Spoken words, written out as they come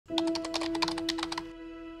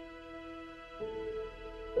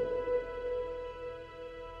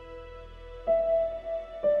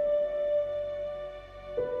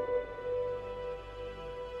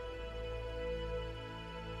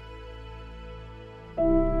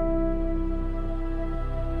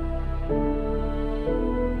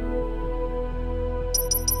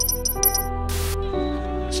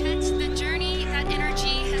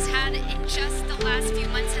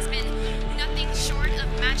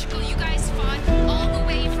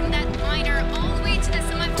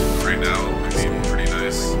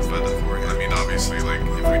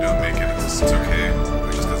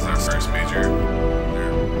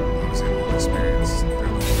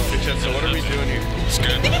doing here? It's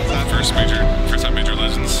good. First time Major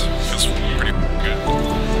Legends. It's pretty good.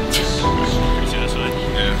 Satisfying?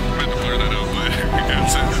 Yeah, I'm going to blur that out, but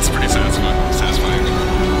yeah, it's pretty satisfying. Satisfying.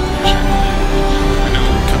 For sure. I know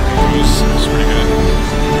company was pretty good.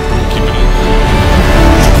 Keep it up.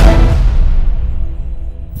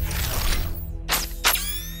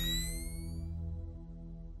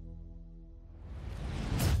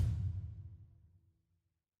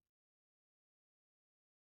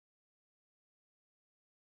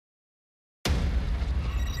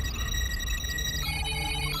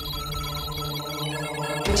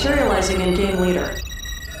 Materializing in game leader.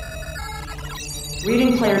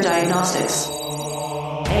 Reading player diagnostics.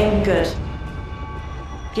 Aim good.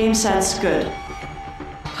 Game sense good.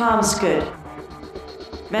 Comms good.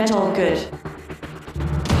 Mental good.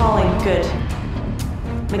 Calling good.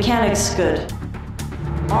 Mechanics good.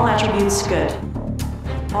 All attributes good.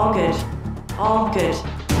 All good. All good.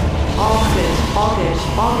 All good. All good.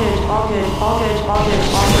 All good. All good. All good. All good.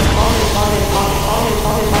 All good. All good. All good.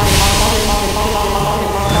 All good. All good. All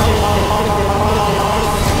good.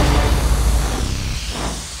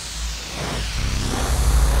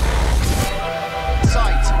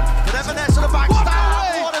 Sight. Whatever that's on the back.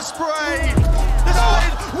 What a spray! This is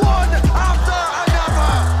one after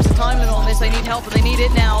another. There's a time limit on this. They need help and they need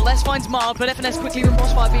it now. Les finds Mark, but FNS quickly from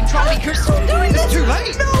Bossfire being tried to be Chris doing this too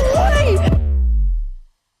late. No way!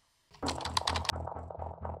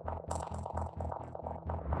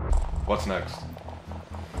 What's next?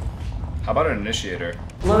 How about an initiator?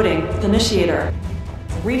 Loading. Initiator.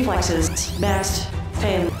 Reflexes. Maxed.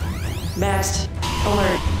 Pain. Maxed.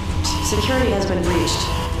 Alert. Security has been breached.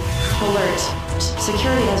 Alert.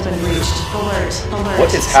 Security has been breached. Alert. Alert.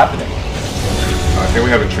 What is happening? I think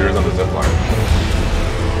we have intruders on the zipline.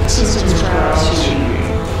 Systems crash.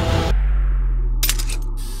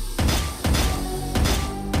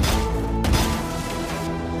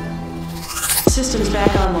 Systems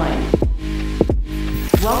back online.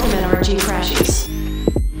 Welcome NRG crashes.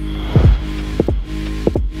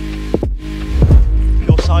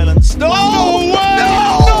 Your silence. No way!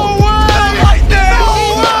 No way! No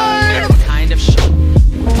way! What kind of shit?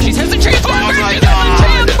 She's has a transformer! She's has a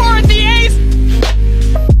transformer! The ace!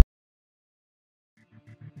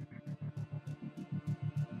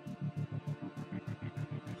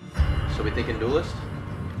 So we thinking duelist?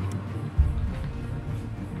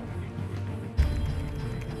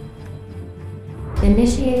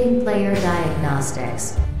 Initiating player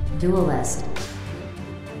diagnostics. Duelist.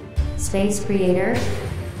 Space creator.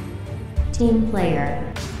 Team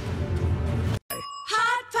player.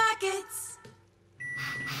 Hot Pockets!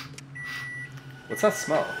 What's that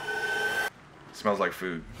smell? Smells like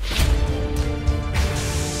food.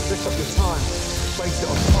 Lift up your time. Place it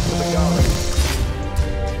on top of the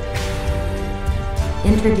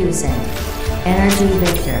gallery. Introducing NRG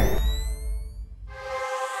Victor.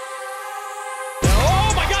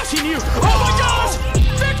 He knew. Oh my gosh!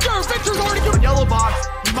 Victor! Victor's already doing yellow box.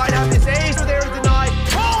 He might have his ace or there denied.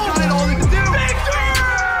 Oh! Got it all he can do. Victor!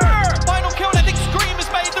 Final kill, I think Scream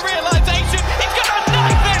has made the realization. He's got a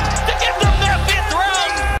knife to give them their 5th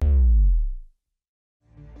round.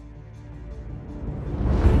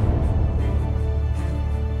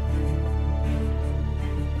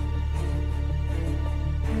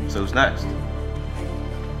 So who's next?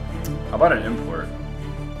 How about an import?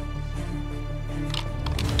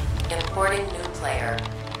 Importing new player.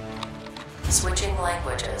 Switching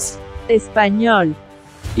languages. Español.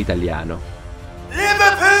 Italiano.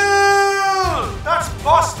 Liverpool! That's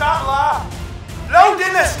boss that lad. Load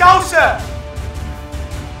in the Scouser.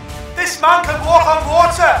 This man can walk on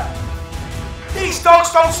water. These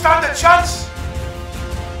dogs don't stand a chance.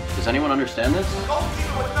 Does anyone understand this?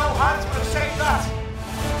 Goalkeeper with no hands would have saved that.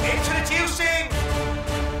 Introducing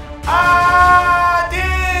Addis.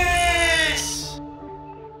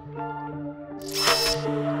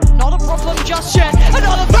 Not a problem just yet.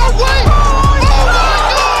 Another No way! Oh my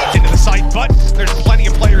God! Into the side, but there's plenty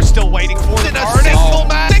of players still waiting for it. Artist will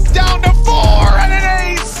magic down to 4 and an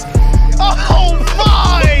ace. Oh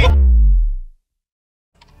my!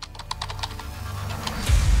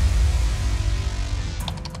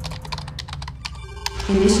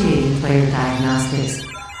 Initiating player diagnostics.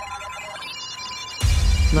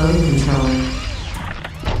 Loading controller.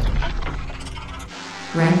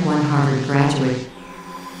 Rank 1 Harvard graduate.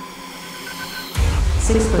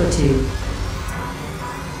 6'2".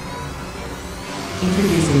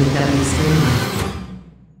 Introducing the W streamer.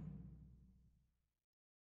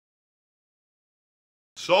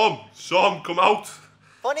 Some, come out.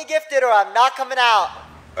 Funny gifted or I'm not coming out.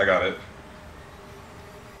 I got it.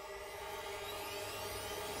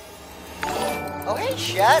 Oh hey,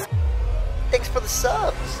 Chet. thanks for the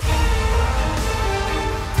subs.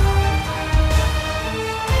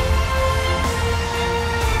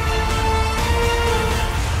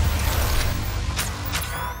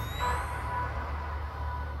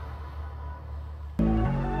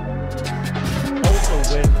 Also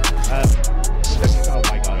with, oh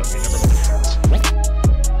my god, okay, never mind.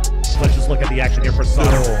 Let's just look at the action here for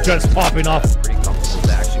Sutter. Just popping off. Pretty comfortable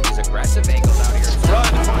with action. He's aggressive, angles out.